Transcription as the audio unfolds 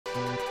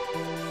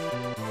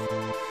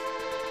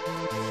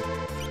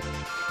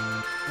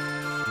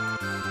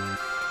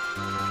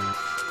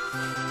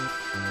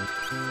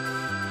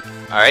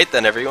Alright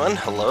then everyone,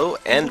 hello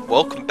and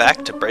welcome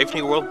back to Brave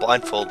New World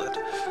Blindfolded.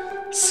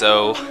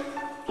 So,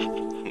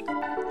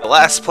 the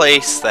last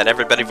place that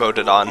everybody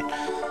voted on,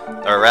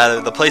 or rather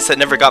the place that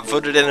never got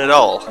voted in at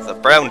all, the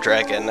Brown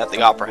Dragon at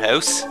the Opera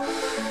House.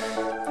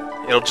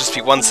 It'll just be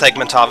one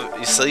segment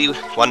obviously,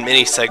 one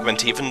mini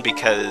segment even,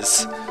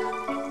 because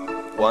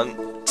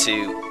 1,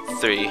 2,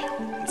 3,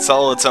 it's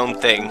all its own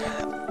thing.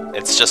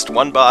 It's just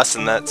one boss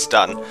and that's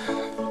done.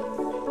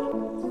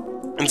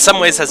 In some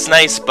ways that's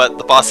nice, but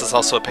the boss is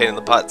also a pain in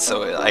the butt,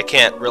 so I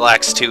can't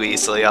relax too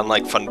easily,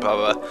 unlike Fun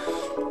Bubba.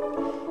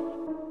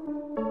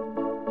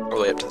 All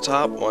the way up to the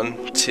top,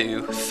 1,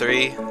 2,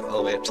 3, all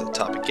the way up to the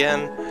top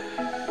again.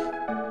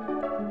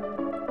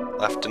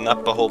 Left and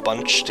up a whole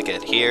bunch to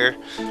get here.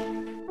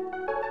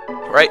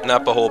 Right and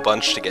up a whole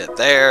bunch to get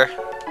there.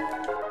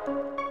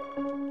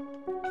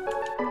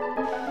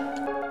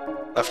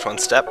 Left one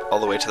step, all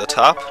the way to the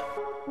top.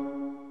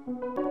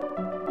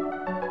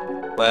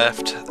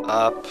 Left,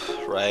 up,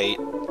 right,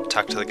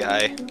 talk to the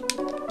guy.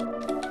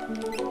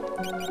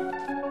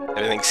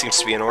 Everything seems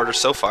to be in order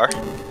so far.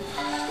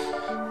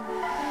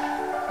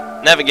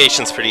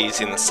 Navigation's pretty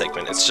easy in this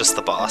segment, it's just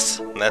the boss,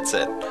 and that's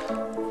it.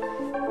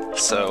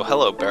 So,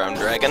 hello Brown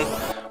Dragon.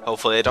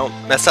 Hopefully I don't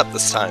mess up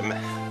this time.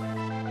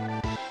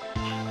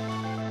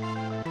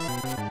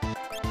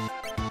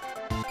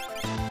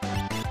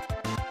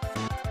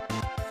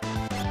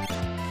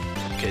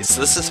 Okay,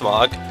 so this is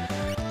Mog.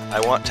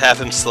 I want to have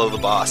him slow the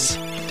boss.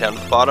 Down to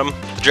the bottom.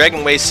 The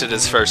dragon wasted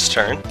his first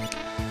turn.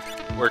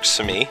 Works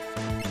for me.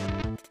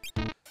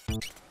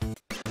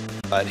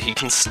 But he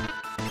can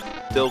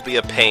still be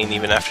a pain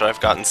even after I've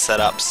gotten set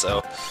up,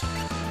 so...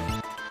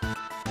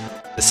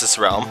 This is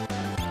Relm,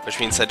 which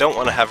means I don't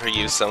want to have her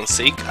use Zone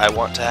Seek. I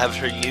want to have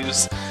her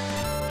use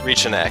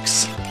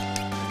RegenX.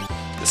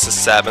 This is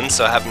Sabin,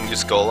 so I have him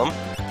use Golem.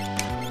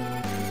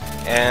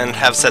 And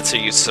have Setzer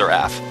use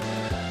Seraph.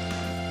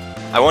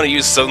 I want to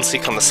use Zone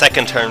Seek on the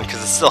second turn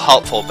because it's still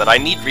helpful, but I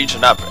need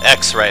Regen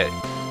X right.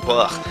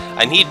 Ugh.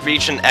 I need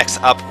Regen X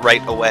up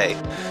right away.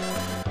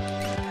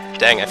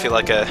 Dang, I feel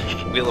like a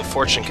Wheel of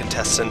Fortune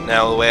contestant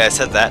now the way I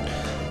said that.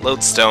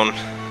 Lodestone.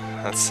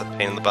 That's a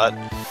pain in the butt.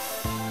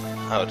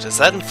 Oh, does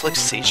that inflict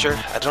seizure?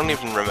 I don't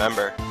even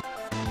remember.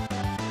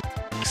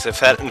 Because if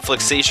that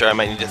inflicts seizure, I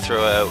might need to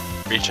throw out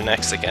Regen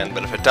X again,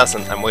 but if it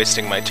doesn't, I'm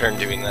wasting my turn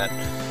doing that.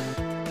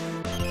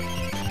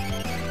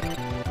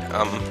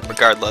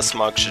 Regardless,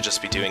 Mog should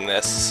just be doing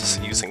this,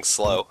 using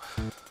slow.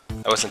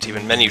 I wasn't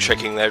even menu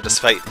tricking there,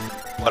 despite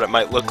what it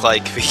might look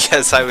like,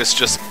 because I was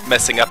just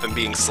messing up and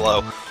being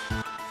slow.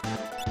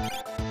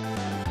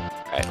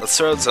 Alright, let's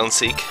throw out Zone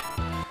Seek.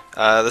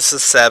 This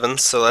is Sabin,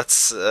 so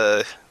let's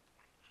go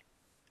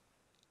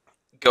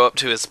up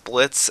to his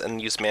Blitz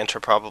and use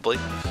Mantra probably.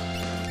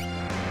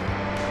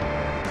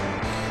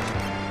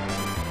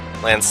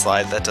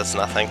 Landslide, that does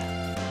nothing.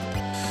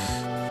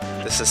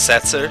 This is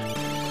Setzer.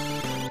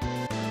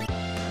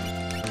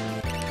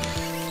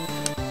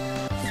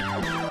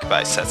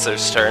 By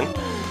Setzer's turn.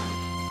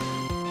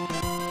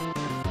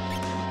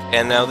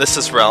 And now this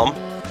is Relm.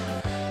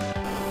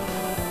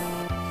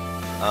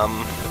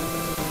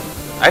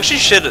 I actually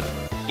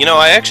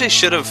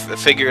should have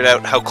figured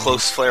out how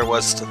close Flare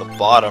was to the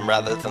bottom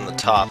rather than the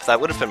top.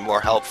 That would have been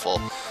more helpful.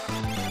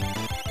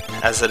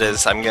 As it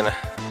is, I'm gonna...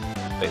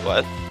 Wait,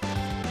 what?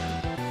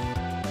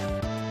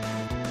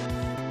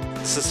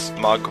 This is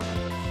Mog.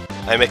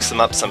 I mixed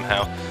them up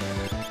somehow.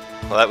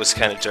 Well, that was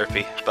kind of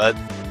derpy, but...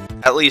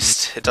 At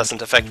least, it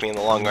doesn't affect me in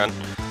the long run.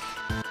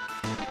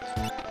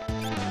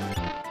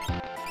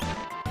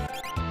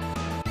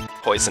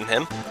 Poison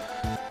him.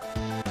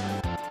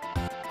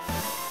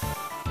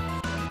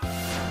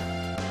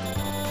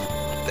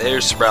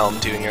 There's Relm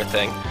doing her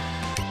thing.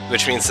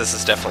 Which means this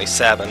is definitely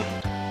Sabin.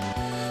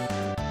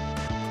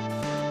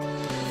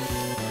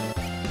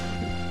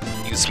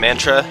 Use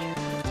Mantra.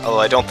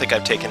 Although I don't think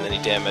I've taken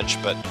any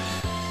damage, but...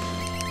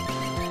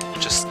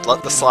 Just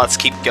let the slots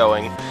keep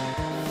going.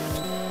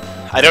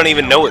 I don't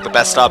even know what the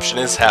best option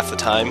is half the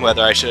time,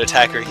 whether I should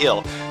attack or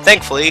heal.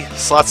 Thankfully,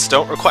 slots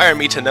don't require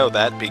me to know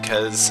that,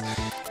 because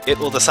it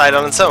will decide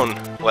on its own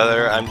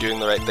whether I'm doing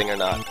the right thing or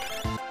not.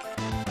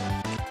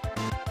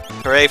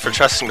 Hooray for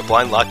trusting the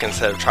blind luck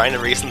instead of trying to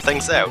reason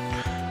things out.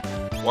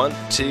 1,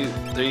 2,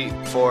 3,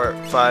 4,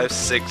 5,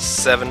 6,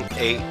 7,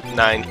 8,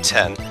 9,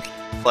 10.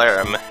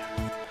 Flare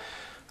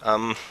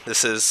him.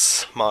 This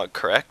is Mog,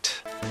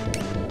 correct?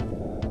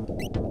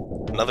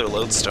 Another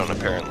Lodestone,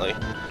 apparently.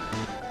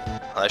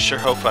 I sure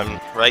hope I'm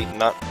right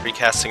not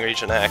recasting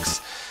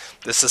RegenX.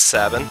 This is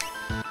Sabin.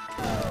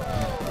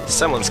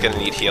 Someone's gonna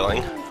need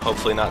healing.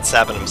 Hopefully not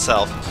Sabin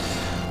himself.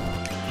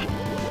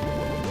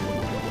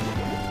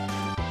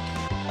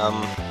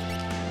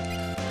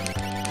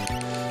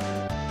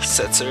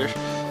 Setzer.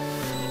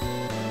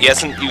 He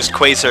hasn't used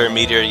Quasar and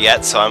Meteor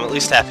yet, so I'm at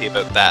least happy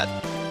about that.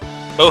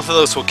 Both of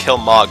those will kill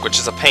Mog, which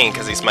is a pain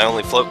because he's my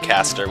only float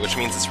caster, which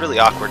means it's really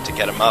awkward to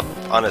get him up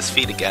on his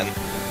feet again.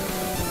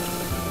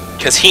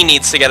 Because he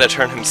needs to get a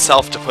turn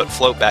himself to put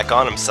float back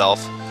on himself.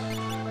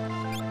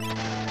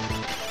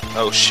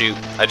 Oh shoot,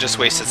 I just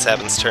wasted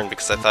Sabin's turn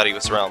because I thought he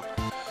was Relm.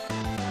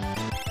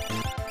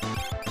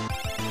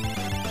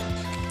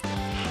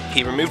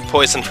 He removed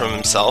poison from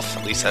himself,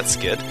 at least that's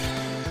good.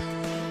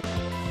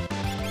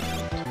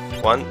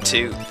 1,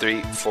 2,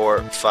 3, 4,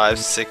 5,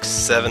 6,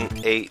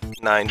 7,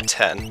 8, 9,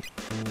 10.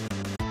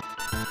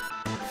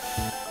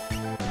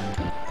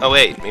 Oh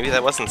wait, maybe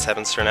that wasn't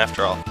Sabin's turn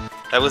after all.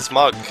 That was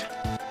Mog.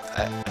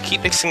 I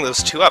keep mixing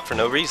those two up for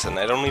no reason,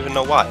 I don't even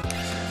know why.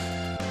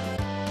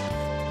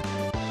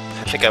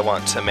 I think I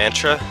want to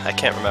Mantra, I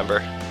can't remember.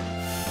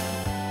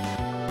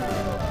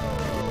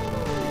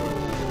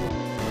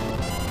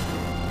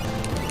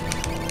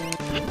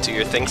 Do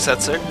your thing,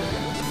 Setzer.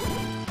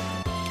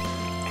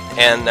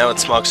 And now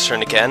it's Mog's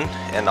turn again,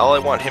 and all I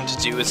want him to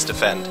do is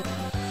defend.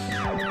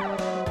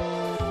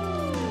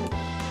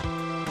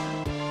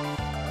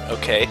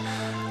 Okay,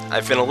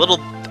 I've been a little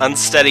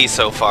unsteady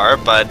so far,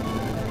 but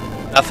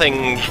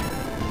nothing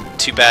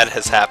too bad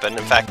has happened.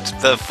 In fact,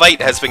 the fight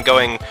has been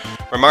going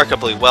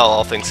remarkably well,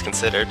 all things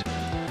considered.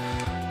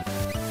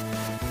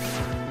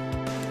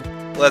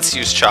 Let's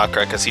use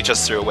Chakra, because he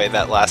just threw away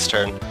that last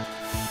turn.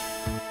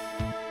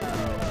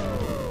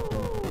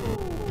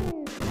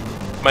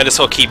 Might as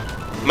well give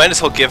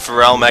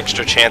Relm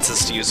extra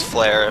chances to use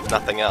Flare, if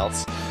nothing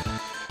else.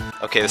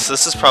 Okay, so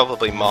this is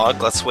probably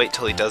Mog. Let's wait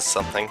till he does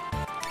something.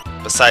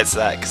 Besides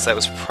that, because that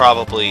was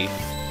probably...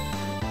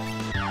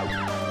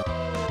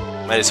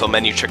 Might as well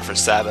menu trick for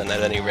Sabin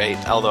at any rate,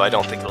 although I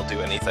don't think it'll do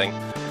anything.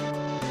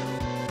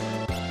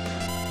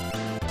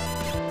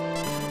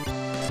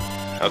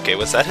 Okay,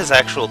 was that his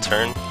actual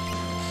turn?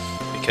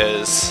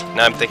 Because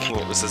now I'm thinking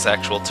it was his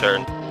actual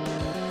turn.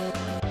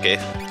 Okay,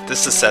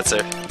 this is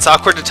Setzer. It's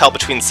awkward to tell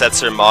between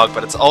Setzer and Mog,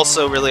 but it's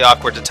also really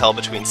awkward to tell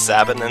between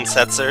Sabin and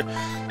Setzer,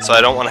 so I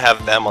don't want to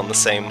have them on the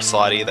same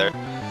slot either.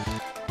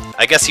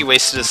 I guess he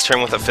wasted his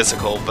turn with a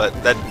physical, but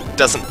that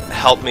doesn't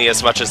help me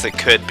as much as it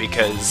could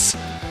because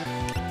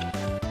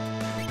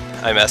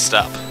I messed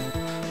up.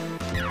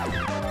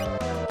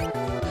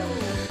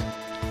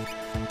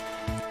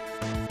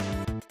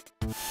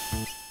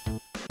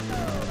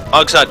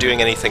 Mog's not doing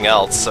anything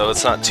else, so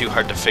it's not too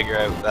hard to figure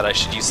out that I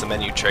should use the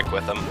menu trick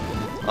with him.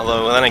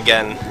 Although, then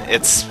again,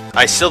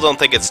 I still don't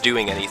think it's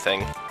doing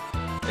anything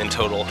in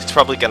total. He's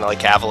probably gonna,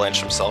 like, avalanche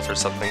himself or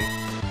something.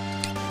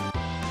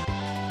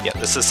 Yeah,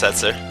 this is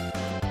Setzer.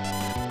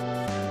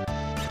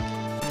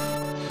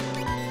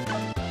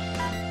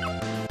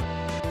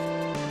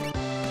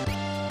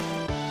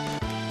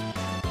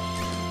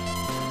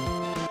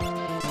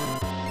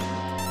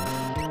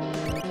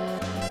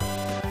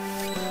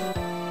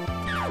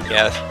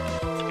 Yeah.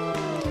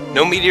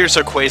 No meteors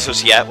or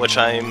quasars yet, which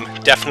I'm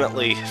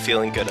definitely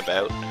feeling good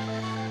about.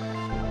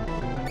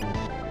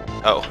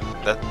 Oh,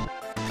 that...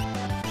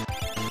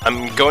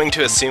 I'm going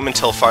to assume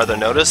until farther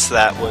notice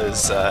that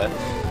was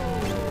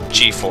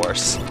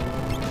G-Force.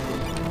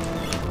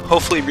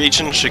 Hopefully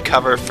Regen should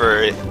cover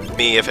for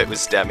me if it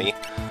was Demi.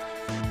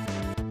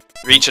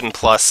 Regen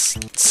plus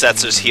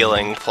Setzer's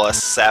healing,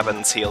 plus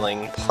Sabin's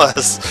healing,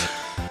 plus...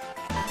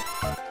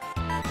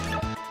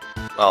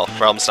 Well,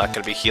 Relm's not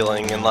going to be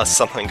healing unless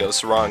something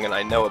goes wrong and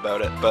I know about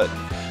it, but...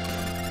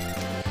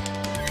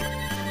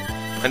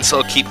 And so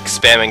I'll keep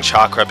spamming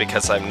Chakra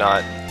because I'm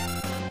not...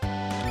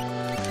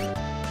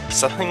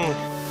 Something...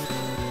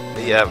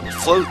 Yeah,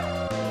 Float...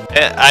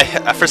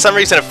 for some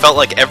reason it felt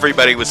like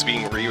everybody was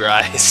being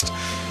re-rised.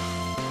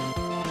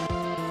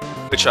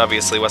 Which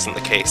obviously wasn't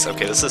the case.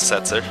 Okay, this is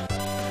Setzer.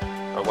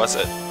 Or was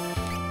it?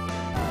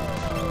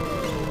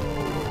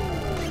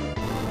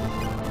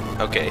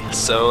 Okay,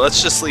 so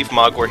let's just leave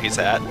Mog where he's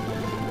at.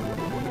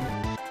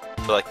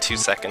 For like 2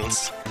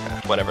 seconds.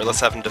 Whatever, let's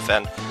have him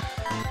defend.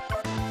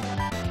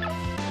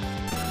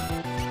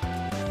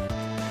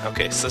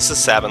 Okay, so this is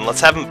Sabin.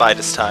 Let's have him bide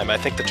his time. I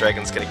think the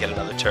dragon's gonna get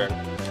another turn.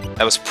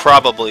 That was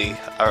probably...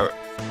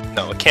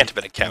 no, it can't have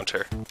been a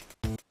counter.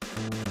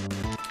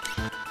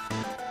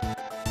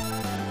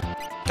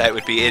 That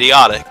would be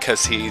idiotic,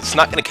 because he's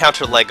not gonna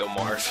counter Lego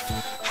Morph.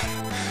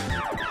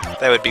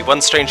 That would be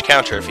one strange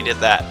counter if he did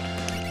that.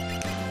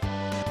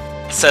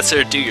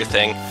 Setzer, do your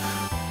thing.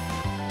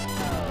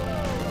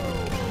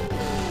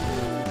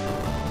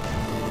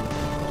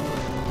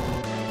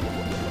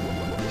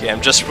 Okay,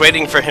 I'm just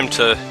waiting for him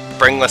to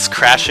bring us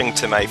crashing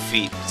to my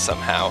feet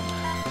somehow.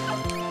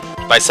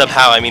 By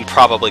somehow, I mean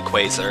probably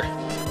Quasar.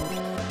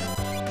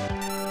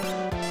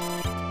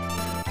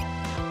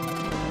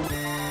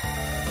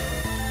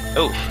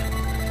 Oh.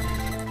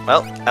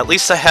 Well, at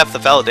least I have the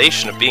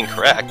validation of being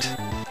correct.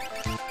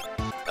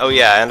 Oh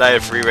yeah, and I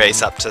have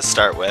re-raise up to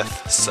start with,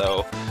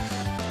 so...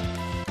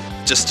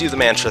 Just do the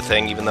mantra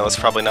thing, even though it's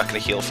probably not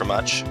going to heal for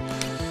much.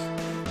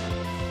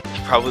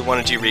 You probably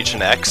want to do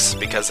RegenX,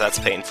 because that's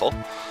painful.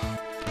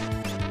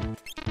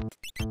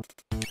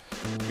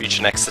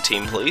 RegenX the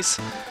team, please.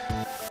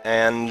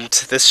 And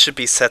this should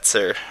be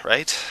Setzer,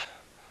 right?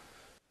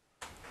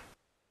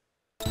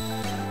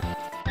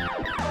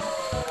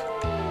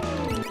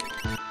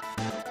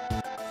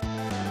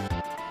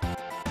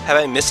 Have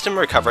I missed him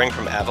recovering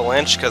from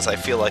Avalanche? Because I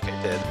feel like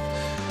I did.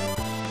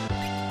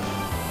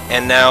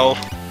 And now,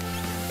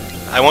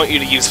 I want you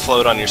to use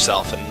Float on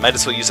yourself, and might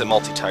as well use it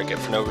multi-target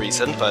for no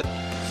reason, but...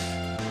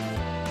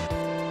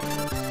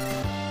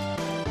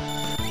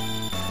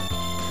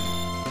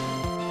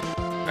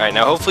 Alright,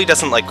 now hopefully he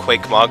doesn't like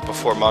Quake Mog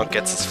before Mog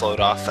gets his Float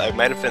off. I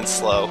might have been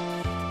slow.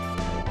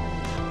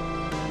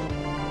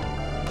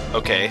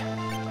 Okay.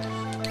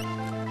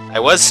 I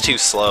was too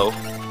slow,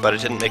 but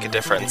it didn't make a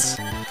difference.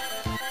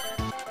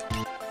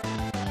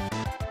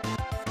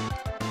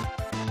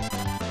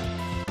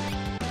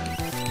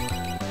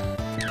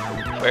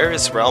 Where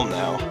is Relm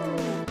now?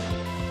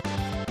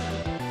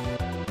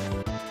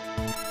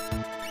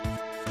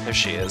 There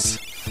she is.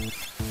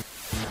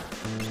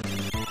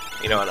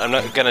 You know what, I'm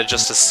not gonna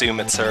just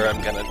assume it's her,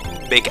 I'm gonna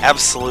make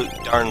absolute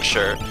darn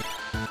sure.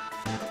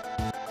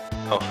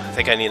 Oh, I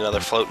think I need another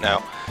float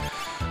now.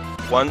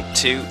 1,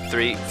 2,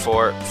 3,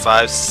 4,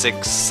 5,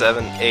 6,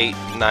 7, 8,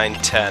 9,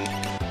 10.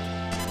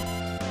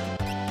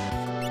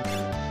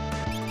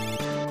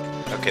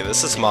 Okay,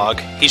 this is Mog.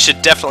 He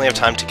should definitely have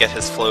time to get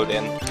his float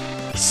in.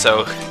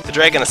 So, the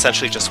dragon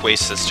essentially just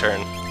wastes his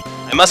turn.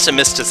 I must have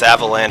missed his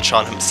avalanche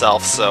on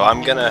himself, so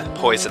I'm gonna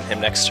poison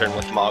him next turn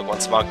with Mog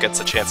once Mog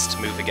gets a chance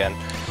to move again.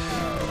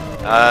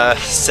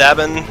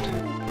 Sabin,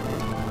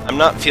 I'm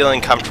not feeling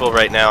comfortable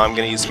right now, I'm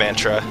gonna use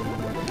Mantra.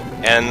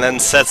 And then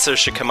Setzer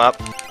should come up.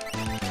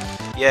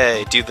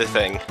 Yay, do the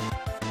thing.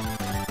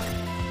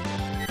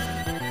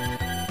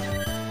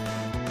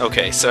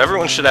 Okay, so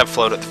everyone should have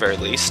float at the very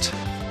least.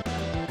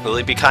 Will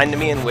he be kind to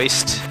me and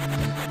waste...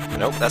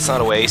 Nope, that's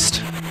not a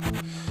waste.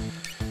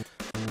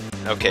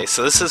 Okay,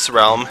 so this is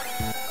Relm.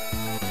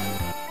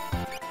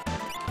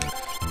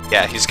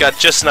 Yeah, he's got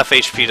just enough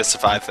HP to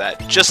survive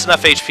that. Just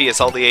enough HP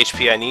is all the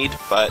HP I need,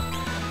 but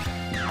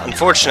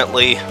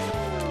unfortunately,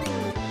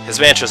 his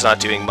Mantra's not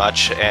doing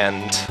much,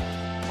 and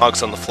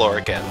Mog's on the floor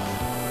again.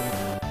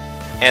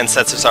 And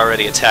Setzer's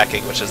already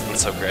attacking, which isn't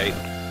so great.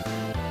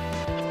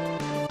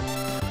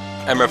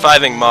 I'm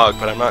reviving Mog,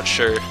 but I'm not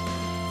sure...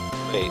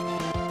 Wait.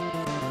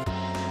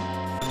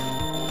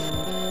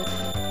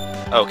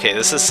 Okay,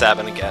 this is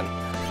Sabin again.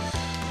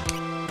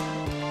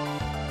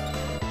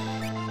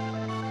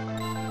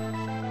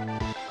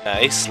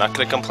 Nice, not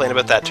gonna complain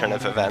about that turn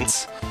of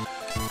events.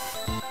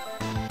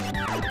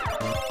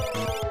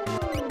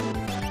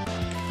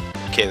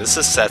 Okay, this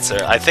is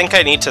Setzer. I think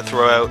I need to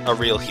throw out a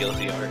real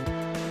heal-healer.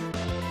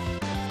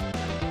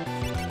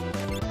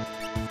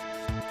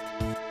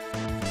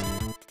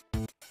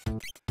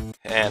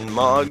 And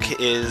Mog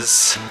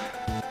is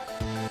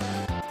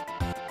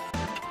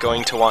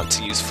going to want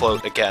to use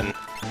Float again,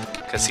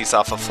 because he's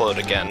off of Float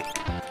again.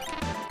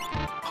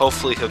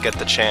 Hopefully he'll get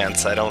the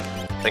chance, I don't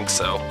think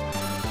so.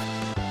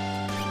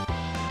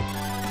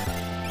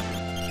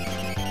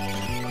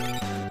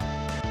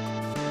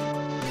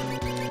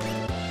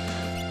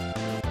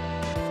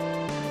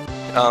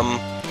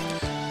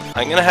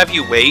 I'm gonna have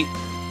you wait.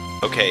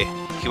 Okay,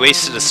 he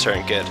wasted his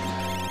turn, good.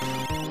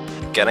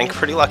 Getting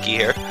pretty lucky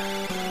here.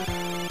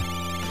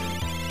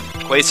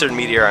 Quasar and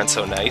Meteor aren't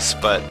so nice,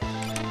 but...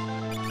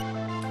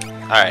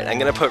 Alright, I'm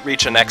gonna put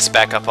RegenX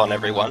back up on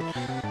everyone.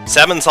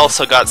 Sabin's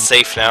also got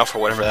safe now, for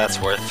whatever that's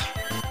worth.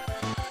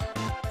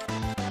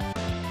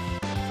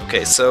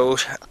 Okay, so...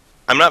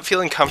 I'm not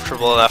feeling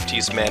comfortable enough to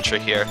use Mantra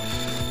here.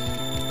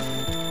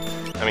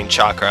 I mean,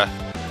 Chakra.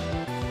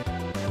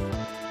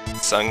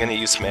 So I'm gonna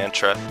use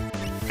Mantra.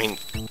 I mean...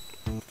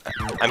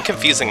 I'm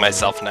confusing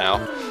myself now.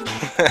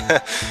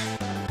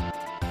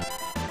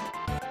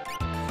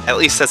 At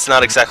least that's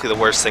not exactly the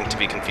worst thing to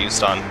be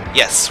confused on.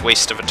 Yes,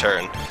 waste of a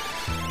turn.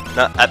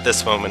 Not at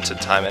this moment in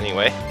time,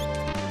 anyway.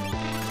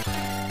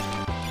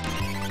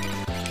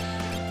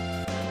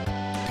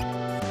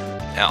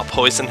 I'll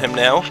poison him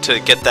now to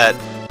get that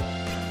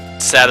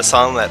status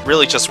on that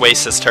really just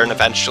wastes his turn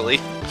eventually.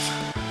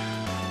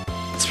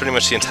 That's pretty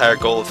much the entire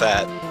goal of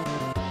that.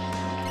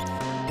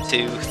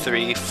 2,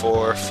 3,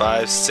 4,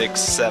 5, 6,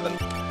 7.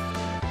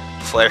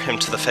 Flare him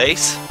to the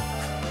face.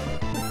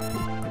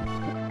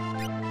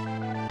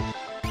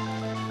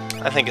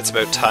 I think it's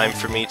about time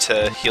for me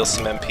to heal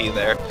some MP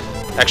there.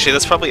 Actually,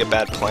 that's probably a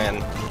bad plan.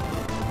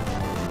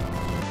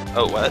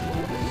 Oh, what?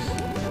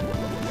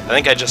 I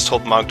think I just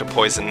told Mog to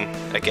poison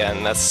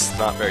again. That's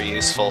not very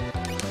useful.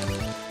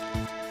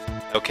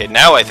 Okay,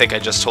 now I think I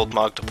just told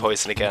Mog to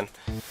poison again.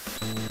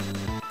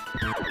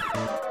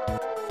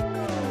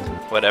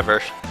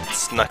 Whatever.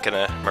 It's not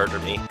gonna murder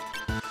me.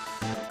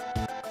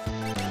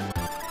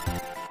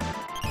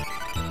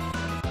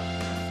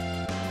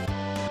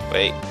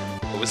 Wait,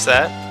 what was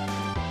that?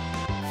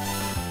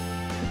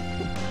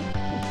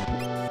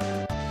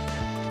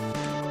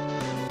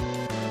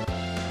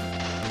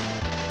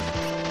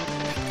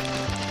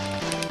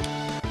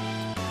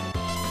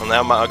 Well,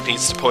 now Mog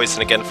needs to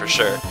poison again for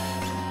sure.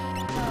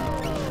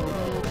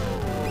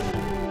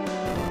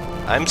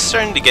 I'm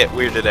starting to get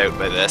weirded out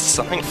by this.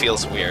 Something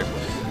feels weird.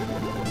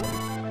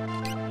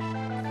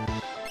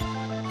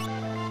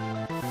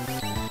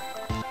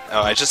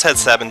 Oh, I just had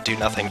Sabin do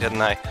nothing,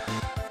 didn't I?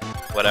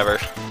 Whatever.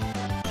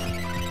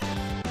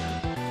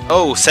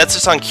 Oh,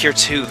 Setzer's on Cure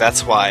 2,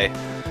 that's why.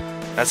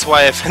 That's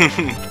why I've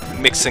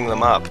been mixing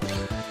them up.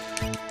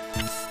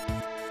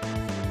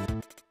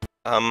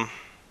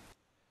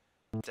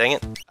 Dang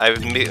it.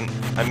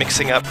 I'm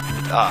mixing up...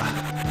 Well,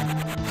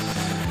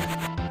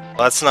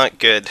 that's not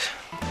good.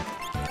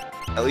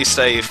 At least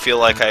I feel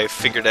like I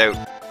figured out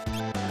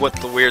what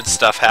the weird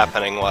stuff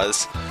happening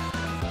was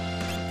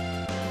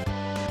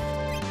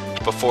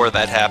before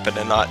that happened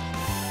and not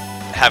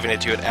having to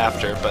do it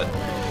after, but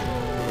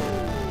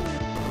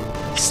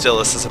still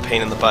this is a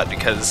pain in the butt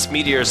because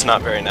Meteor is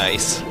not very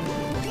nice.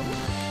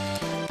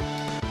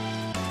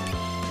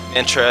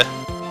 Intra,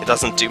 it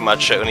doesn't do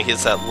much when he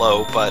hits that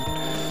low, but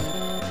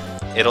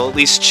it'll at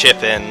least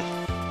chip in.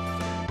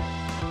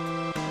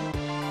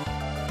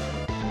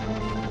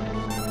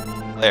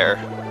 There.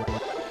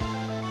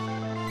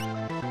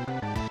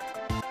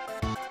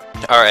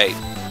 Alright.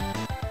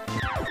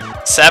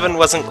 Sabin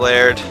wasn't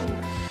glared.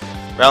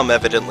 Relm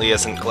evidently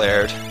isn't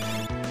glared.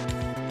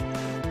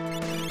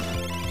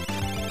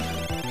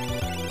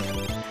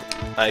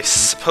 I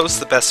suppose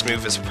the best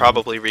move is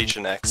probably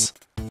RegenX.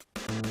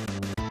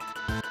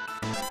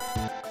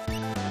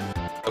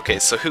 Okay,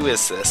 so who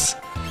is this?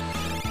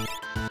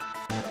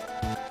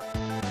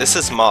 This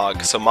is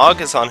Mog. So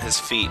Mog is on his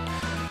feet,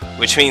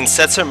 which means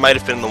Setzer might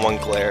have been the one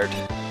glared.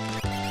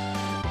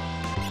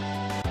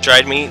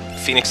 Dried meat,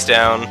 Phoenix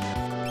down.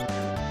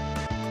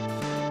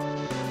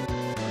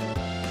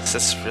 Is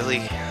this really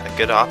a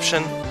good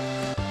option?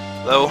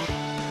 Though,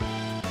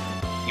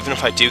 even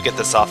if I do get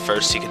this off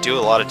first, he could do a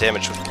lot of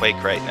damage with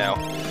Quake right now.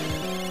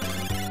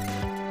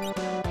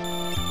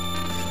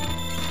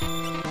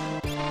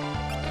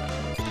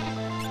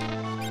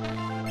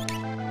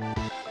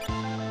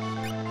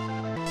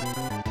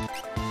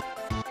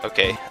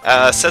 Okay,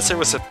 Setzer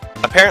was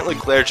apparently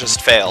glare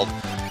just failed,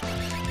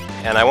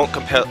 and I won't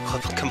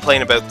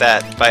complain about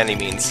that by any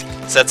means.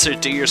 Setzer,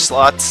 do your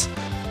slots.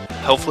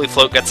 Hopefully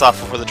Float gets off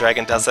before the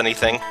dragon does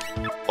anything.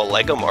 Well,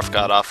 Legomorph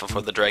got off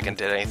before the dragon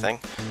did anything.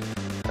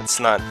 That's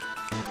not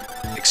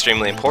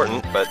extremely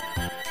important, but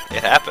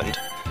it happened.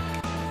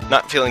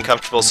 Not feeling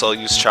comfortable, so I'll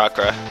use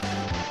Chakra.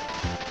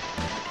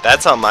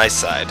 That's on my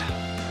side.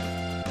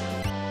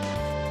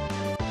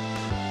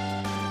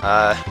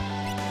 Well,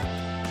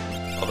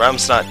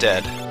 Relm's not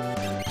dead.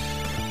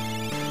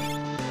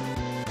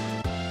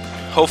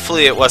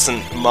 Hopefully it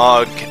wasn't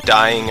Mog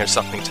dying or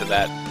something to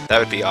that. That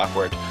would be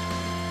awkward.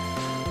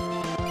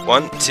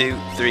 1, 2,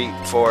 3,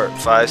 4,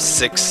 5,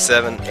 6,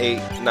 7,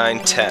 8, 9,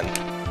 10.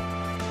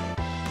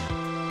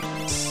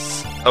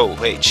 Oh,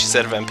 wait, she's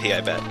out of MP, I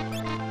bet.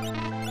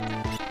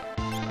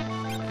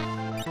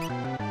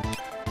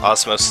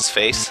 Osmosis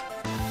face.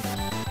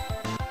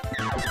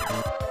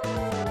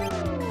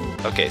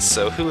 Okay,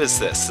 so who is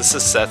this? This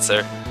is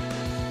Setzer.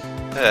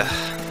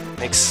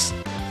 Makes...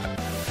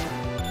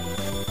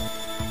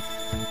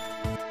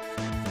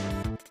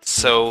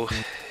 So,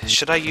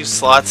 should I use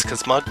slots?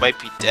 Because Mog might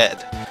be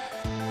dead.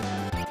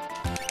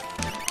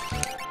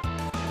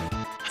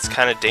 It's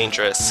kind of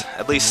dangerous.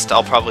 At least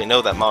I'll probably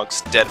know that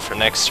Mog's dead for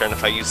next turn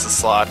if I use the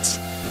slots.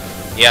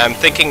 Yeah, I'm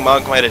thinking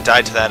Mog might have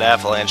died to that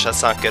avalanche.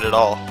 That's not good at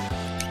all.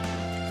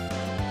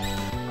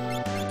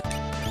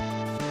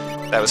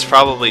 That was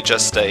probably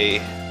just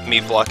me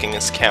blocking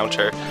his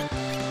counter.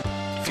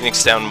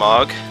 Phoenix down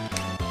Mog.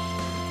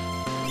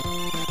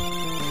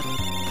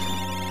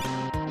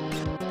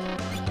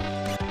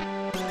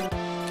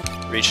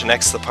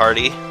 RegenX the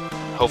party.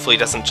 Hopefully he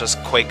doesn't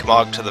just Quake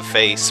Mog to the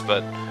face,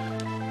 but...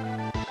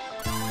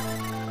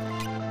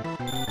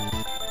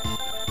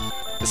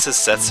 This is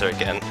Setzer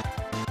again.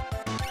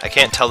 I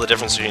can't tell the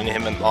difference between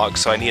him and Mog,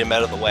 so I need him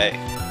out of the way.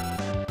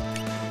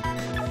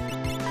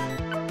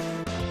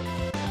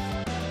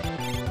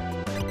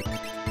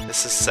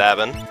 This is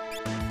Sabin.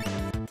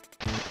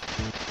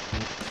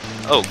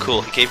 Oh,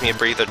 cool, he gave me a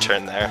breather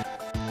turn there.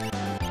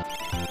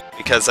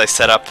 Because I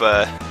set up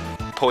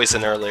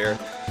Poison earlier.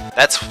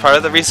 That's part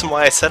of the reason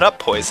why I set up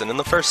Poison in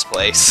the first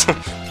place.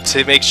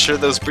 To make sure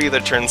those breather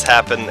turns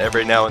happen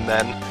every now and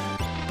then.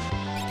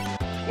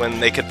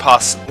 When he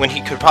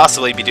could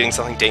possibly be doing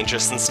something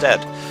dangerous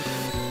instead.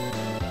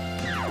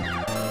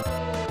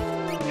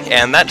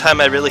 And that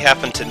time I really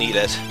happened to need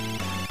it.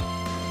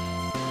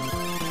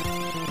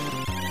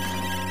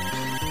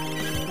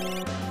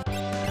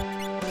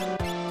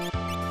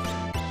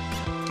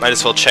 Might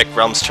as well check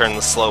Relm's turn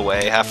the slow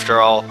way. After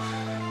all,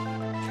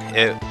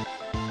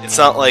 it's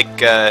not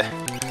like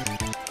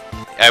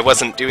I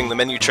wasn't doing the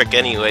menu trick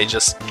anyway,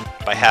 just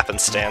by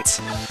happenstance.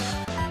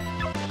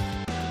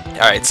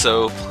 Alright,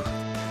 so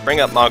bring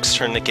up Mog's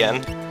turn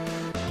again.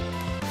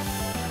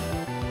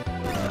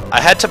 I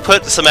had to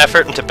put some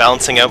effort into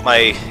balancing out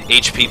my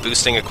HP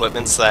boosting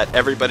equipment so that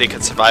everybody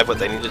could survive what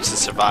they needed to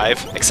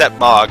survive, except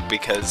Mog,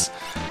 because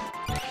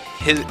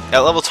at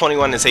level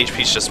 21 his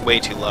HP is just way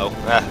too low.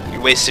 You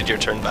wasted your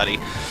turn, buddy.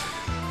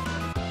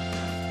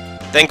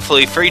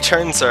 Thankfully, free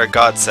turns are a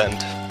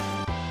godsend.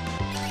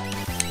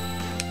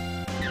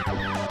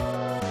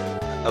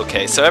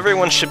 Okay, so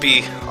everyone should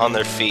be on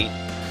their feet.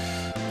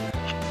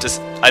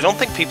 I don't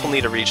think people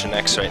need a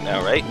RegenX right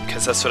now, right?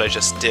 Because that's what I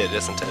just did,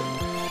 isn't it?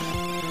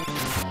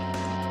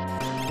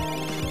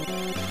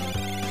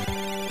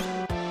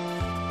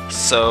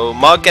 So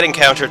Mog getting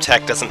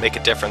counterattack doesn't make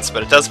a difference,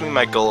 but it does mean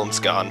my golem's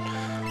gone.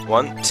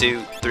 1, 2,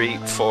 3,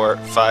 4,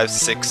 5,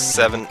 6,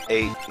 7,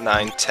 8,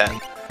 9, 10.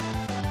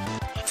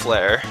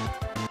 Flare.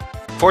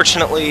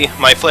 Fortunately,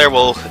 my flare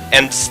will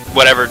end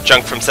whatever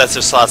junk from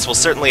Setzer slots will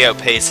certainly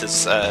outpace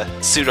his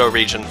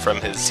pseudo-regen from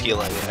his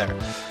healing there.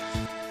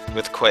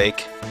 With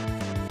Quake.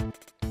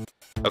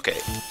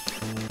 Okay.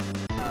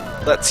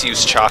 Let's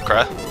use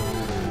Chakra.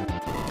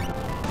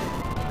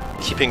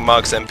 Keeping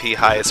Mog's MP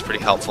high is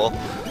pretty helpful.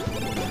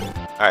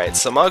 Alright,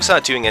 so Mog's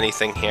not doing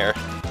anything here.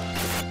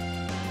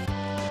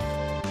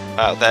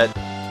 Wow, that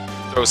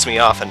throws me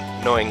off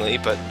annoyingly,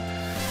 but...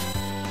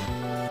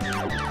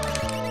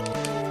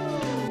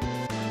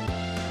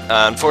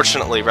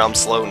 unfortunately,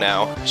 Relm's low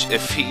now.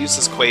 If he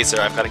uses Quasar,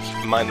 I've got to keep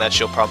in mind that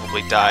she'll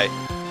probably die.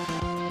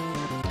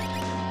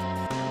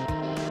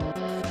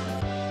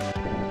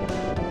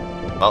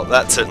 Well,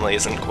 that certainly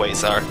isn't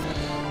Quasar.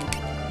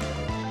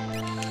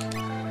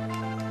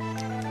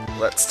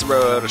 Let's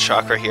throw out a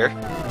Chakra here.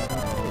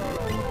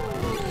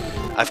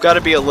 I've got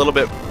to be a little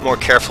bit more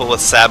careful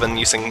with Sabin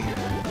using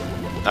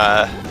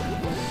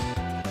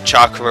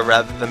Chakra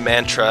rather than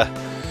Mantra.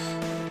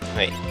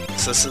 Wait,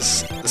 so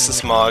this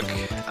is Mog.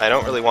 I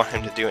don't really want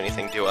him to do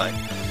anything, do I?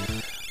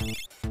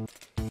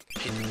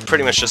 He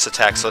pretty much just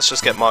attacks, so let's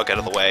just get Mog out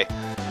of the way.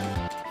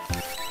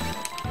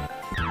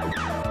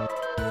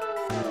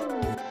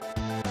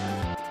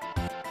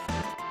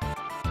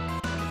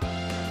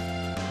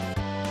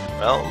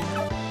 Relm.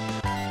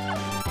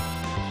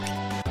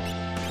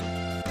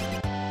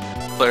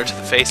 Flare to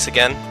the face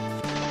again.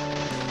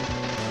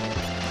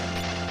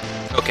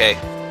 Okay.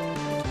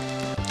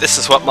 This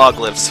is what Mog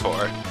lives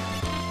for.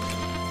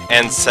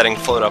 And setting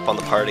float up on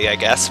the party, I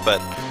guess,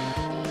 but...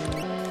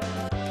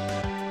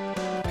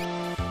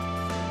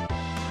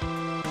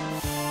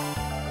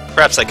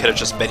 perhaps I could have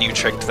just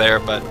menu-tricked there,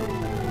 but...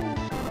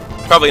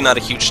 probably not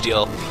a huge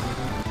deal.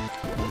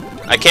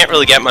 I can't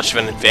really get much of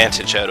an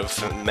advantage out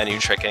of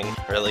menu-tricking,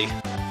 really.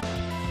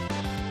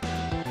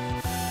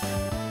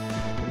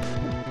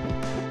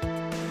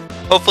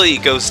 Hopefully he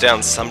goes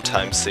down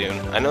sometime soon.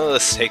 I know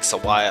this takes a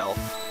while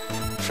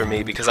for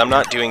me, because I'm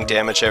not doing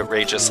damage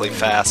outrageously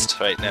fast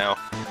right now.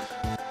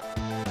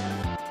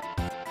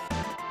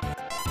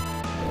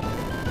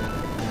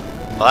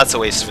 Well, that's a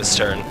waste of his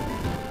turn.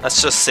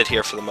 Let's just sit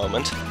here for the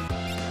moment.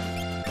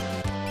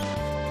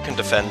 Can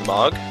defend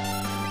Mog.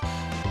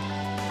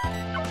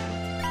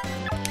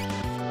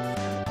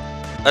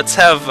 Let's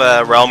have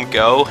Relm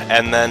go,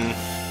 and then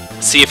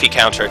see if he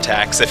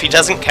counterattacks. If he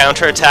doesn't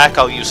counterattack,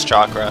 I'll use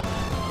Chakra.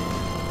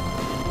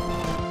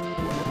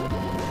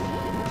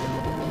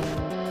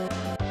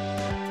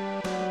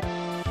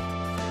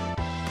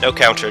 No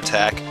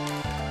counterattack.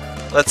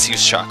 Let's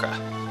use Chakra.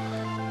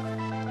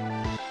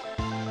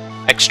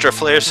 Extra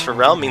flares for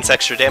Relm means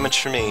extra damage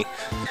for me.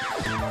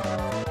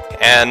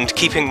 And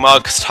keeping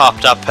Mog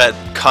topped up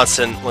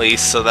constantly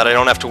so that I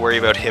don't have to worry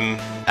about him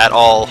at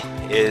all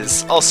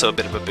is also a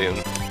bit of a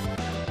boon.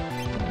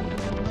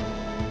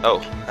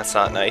 Oh, that's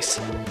not nice.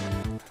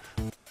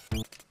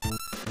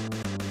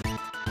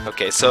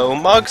 Okay, so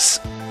Mog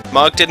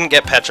didn't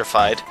get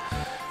petrified.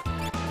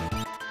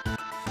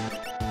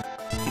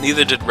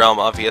 Neither did Relm,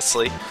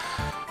 obviously.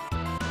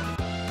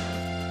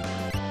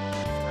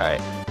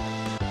 Alright.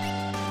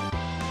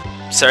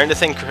 I'm starting to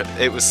think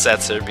it was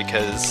Setzer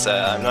because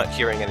I'm not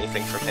hearing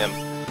anything from him.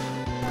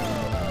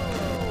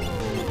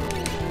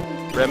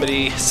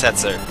 Remedy,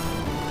 Setzer.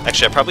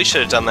 Actually, I probably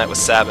should have done that with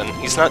Sabin.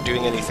 He's not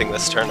doing anything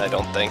this turn, I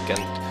don't think,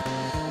 and...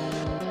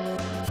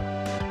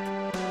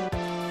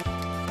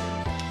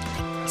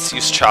 let's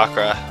use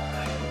Chakra.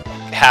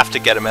 I have to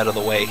get him out of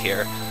the way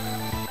here.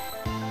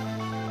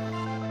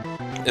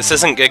 This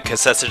isn't good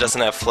because Setzer doesn't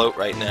have float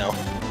right now.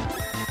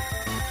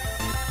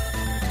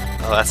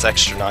 Oh, that's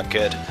extra not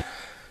good.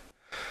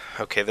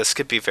 Okay, this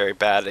could be very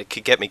bad. It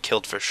could get me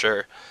killed for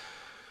sure.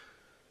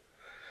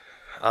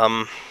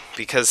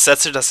 Because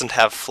Setzer doesn't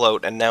have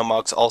float, and now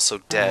Mog's also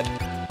dead.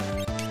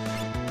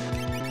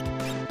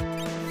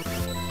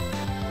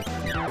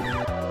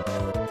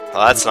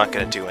 Well, that's not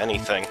gonna do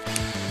anything.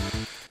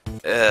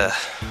 Ugh.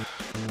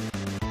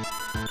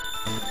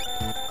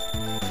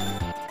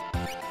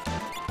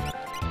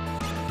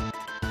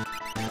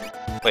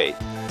 Wait,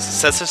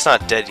 Setzer's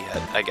not dead yet,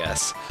 I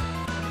guess.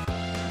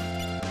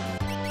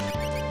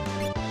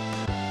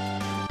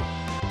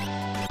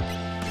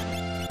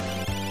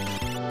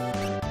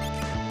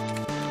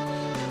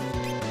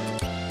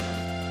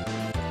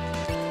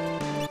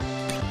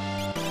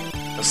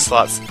 Those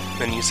slots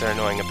menus are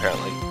annoying,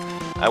 apparently.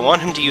 I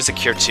want him to use a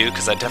cure too,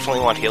 because I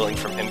definitely want healing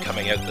from him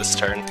coming out this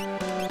turn.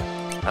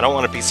 I don't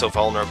want to be so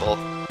vulnerable.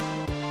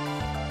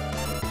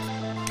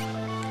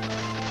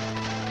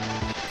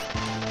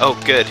 Oh,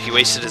 good. He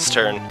wasted his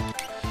turn.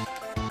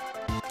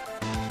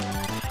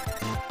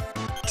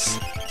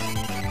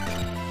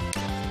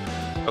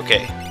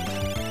 Okay.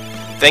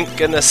 Thank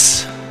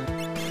goodness...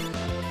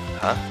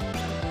 Huh?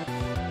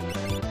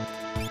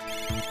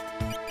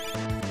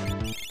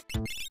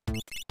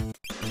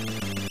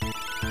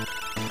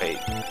 Wait.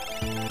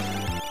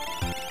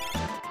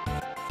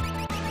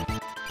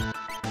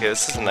 Okay,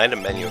 this is an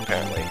item menu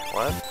apparently.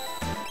 What?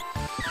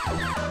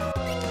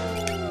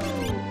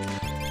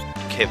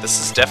 Okay, this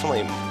is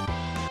definitely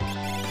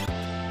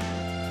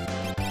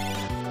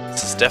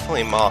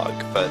Mog,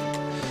 but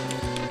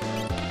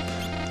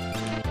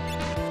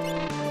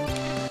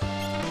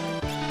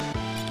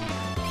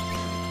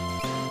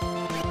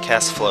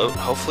cast float.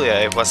 Hopefully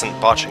I wasn't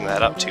botching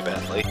that up too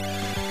badly.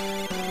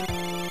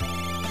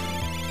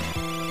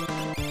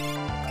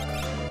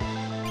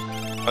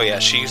 Oh yeah,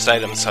 she used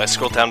items, so I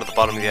scrolled down to the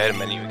bottom of the item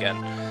menu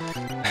again.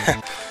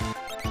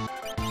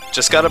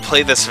 Just gotta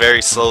play this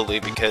very slowly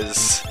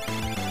because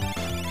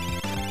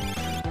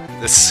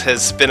this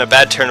has been a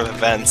bad turn of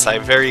events. I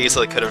very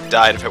easily could have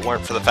died if it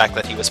weren't for the fact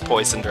that he was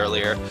poisoned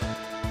earlier.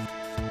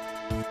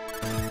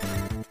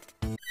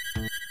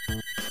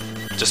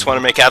 Just want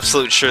to make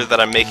absolute sure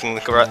that I'm making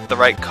the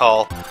right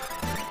call.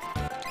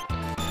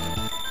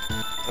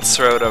 Let's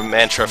throw out a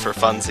mantra for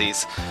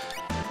funsies.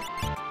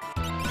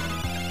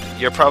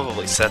 You're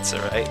probably Setzer,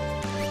 right?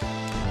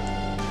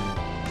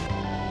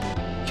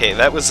 Okay,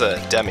 that was a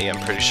Demi, I'm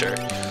pretty sure.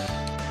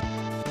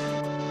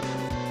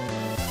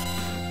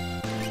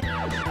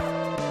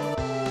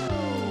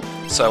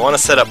 So I want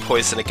to set up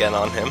poison again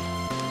on him.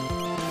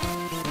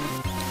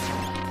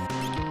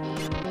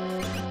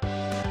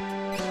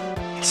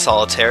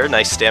 Solitaire,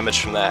 nice damage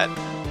from that.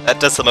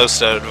 That does the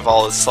most out of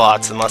all his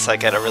slots, unless I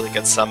get a really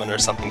good summon or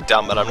something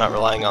dumb, but I'm not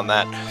relying on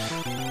that.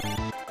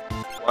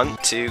 1,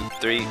 2,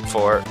 3,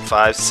 4,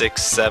 5,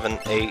 6, 7,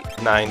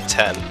 8, 9,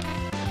 10.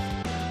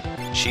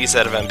 She's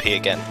out of MP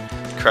again.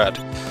 Crud.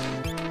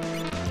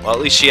 Well, at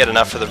least she had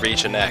enough for the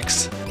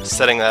RegenX.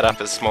 Setting that up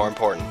is more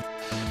important.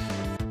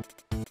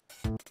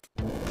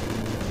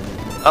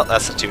 Oh,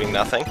 that's doing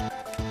nothing.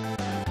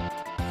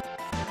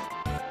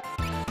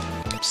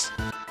 Oops.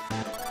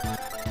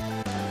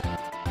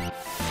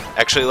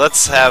 Actually,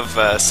 let's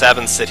have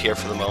Sabin sit here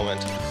for the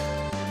moment.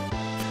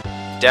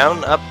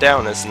 Down, up,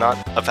 down is not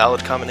a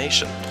valid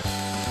combination.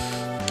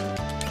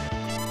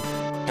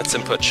 Let's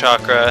input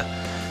Chakra,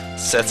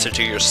 Setzer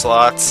to your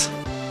slots,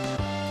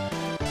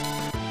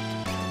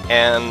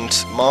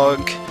 and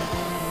Mog.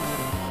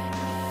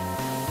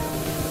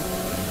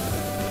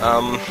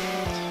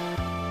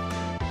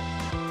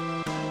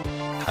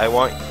 I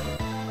want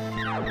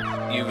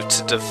you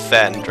to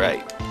defend,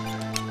 right?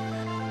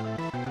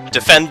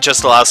 Defend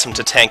just allows him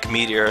to tank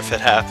Meteor if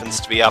it happens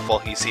to be up while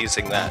he's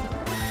using that.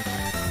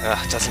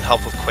 Doesn't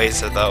help with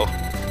Quasar though.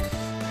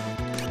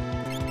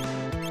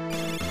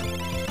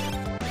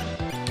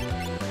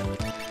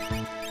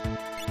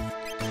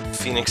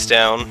 Phoenix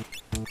down.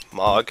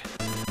 Mog.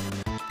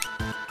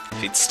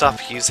 If he'd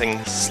stop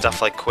using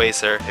stuff like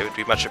Quasar, it would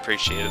be much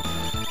appreciated.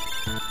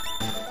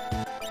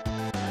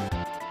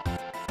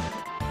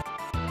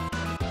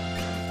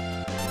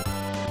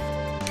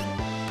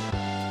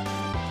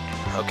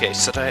 Okay,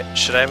 should I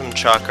have him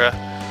Chakra?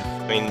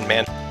 I mean,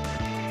 man,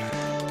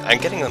 I'm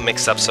getting them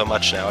mixed up so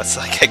much now, it's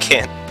like I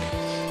can't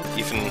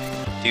even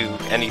do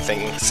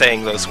anything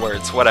saying those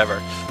words,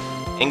 whatever.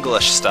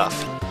 English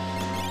stuff.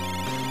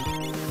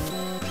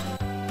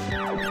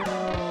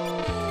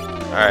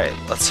 Alright,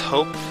 let's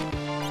hope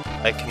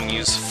I can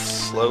use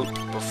float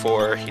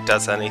before he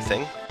does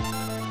anything.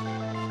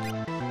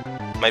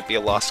 Might be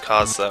a lost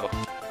cause though.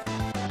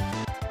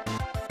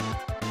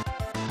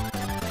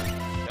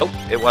 Nope,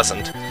 it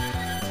wasn't.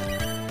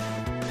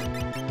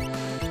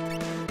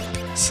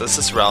 So this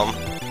is Relm.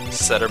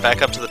 Set her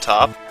back up to the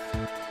top.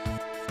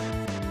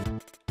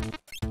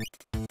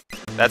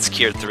 That's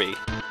cured 3.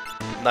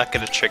 Not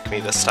gonna trick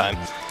me this time.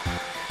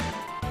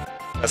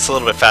 That's a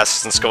little bit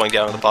faster than going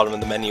down to the bottom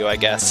of the menu, I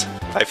guess.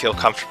 If I feel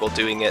comfortable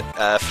doing it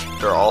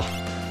after all.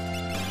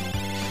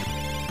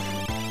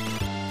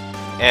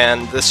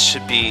 And this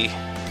should be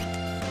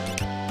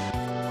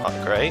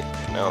Mog, right?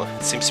 No,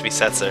 it seems to be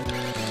Setzer.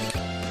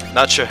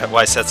 Not sure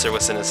why Setzer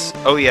was in his...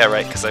 Oh yeah,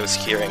 right, because I was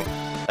curing.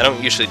 I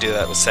don't usually do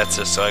that with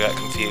Setzer, so I got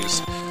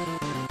confused.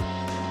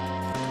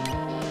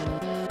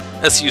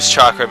 Let's use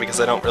Chakra because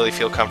I don't really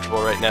feel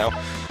comfortable right now.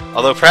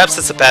 Although perhaps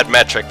it's a bad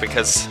metric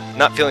because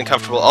not feeling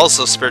comfortable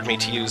also spurred me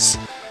to use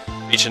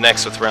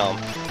RegenX with Relm.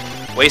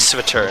 Waste of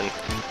a turn.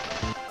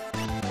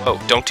 Whoa,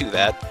 don't do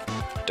that.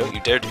 Don't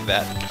you dare do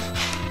that.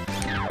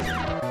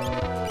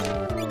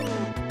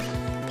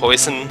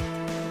 Poison.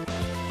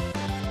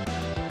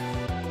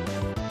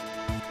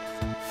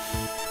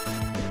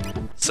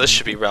 So this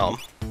should be Relm.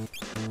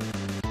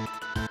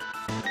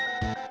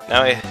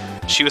 Now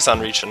she was on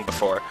Regen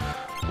before.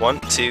 1,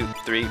 2,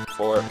 3,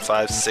 4,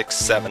 5, 6,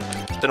 7.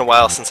 It's been a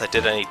while since I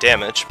did any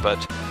damage, but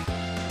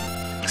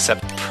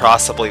except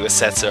possibly with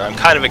Setzer. I'm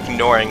kind of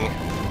ignoring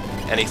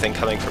anything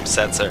coming from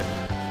Setzer.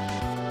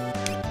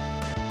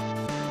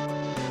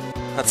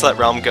 Let's let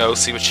Relm go,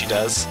 see what she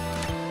does.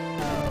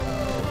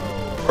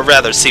 Or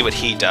rather, see what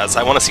he does.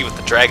 I want to see what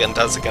the dragon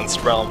does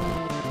against Relm.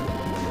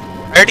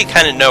 I already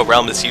kind of know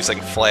Relm is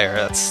using Flare.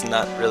 That's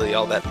not really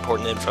all that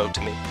important info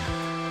to me.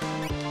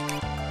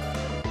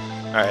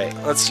 Alright,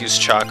 let's use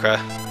Chakra.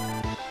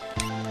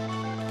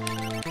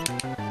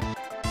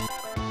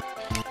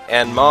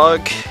 And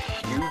Mog,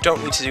 you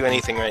don't need to do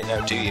anything right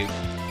now, do you?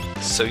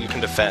 so you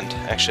can defend.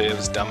 Actually, it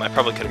was dumb. I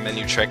probably could have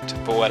menu tricked,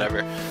 but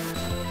whatever.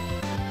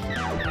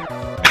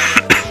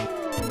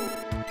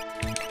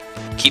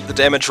 Keep the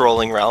damage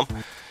rolling, Relm.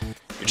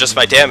 You're just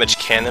my damage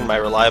cannon, my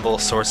reliable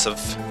source of...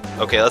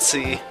 Okay, let's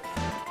see.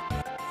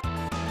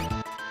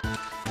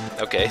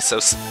 Okay, so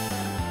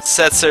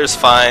Setzer's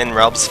fine,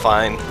 Relm's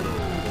fine.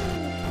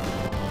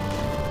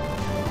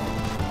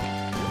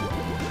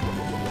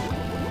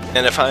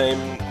 And if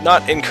I'm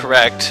not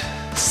incorrect,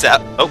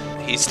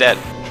 oh, he's dead.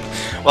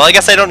 Well, I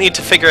guess I don't need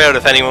to figure out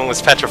if anyone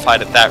was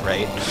petrified at that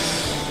rate.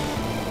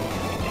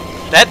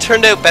 That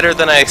turned out better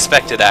than I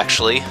expected,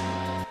 actually.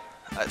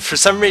 For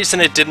some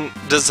reason it didn't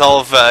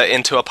dissolve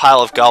into a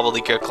pile of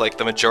gobbledygook like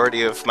the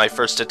majority of my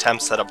first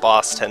attempts at a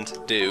boss tend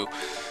to do.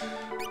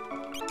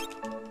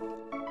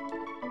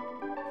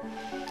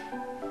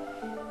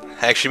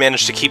 I actually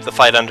managed to keep the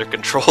fight under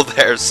control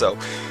there, so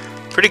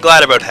pretty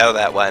glad about how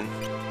that went.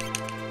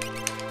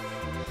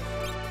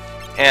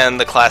 And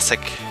the classic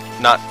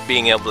not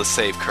being able to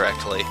save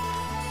correctly.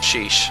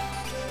 Sheesh.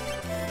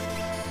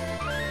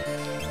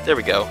 There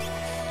we go.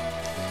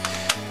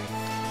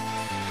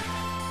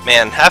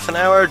 Man, half an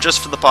hour just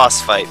for the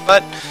boss fight,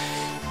 but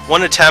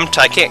one attempt,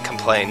 I can't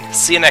complain.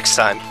 See you next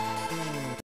time.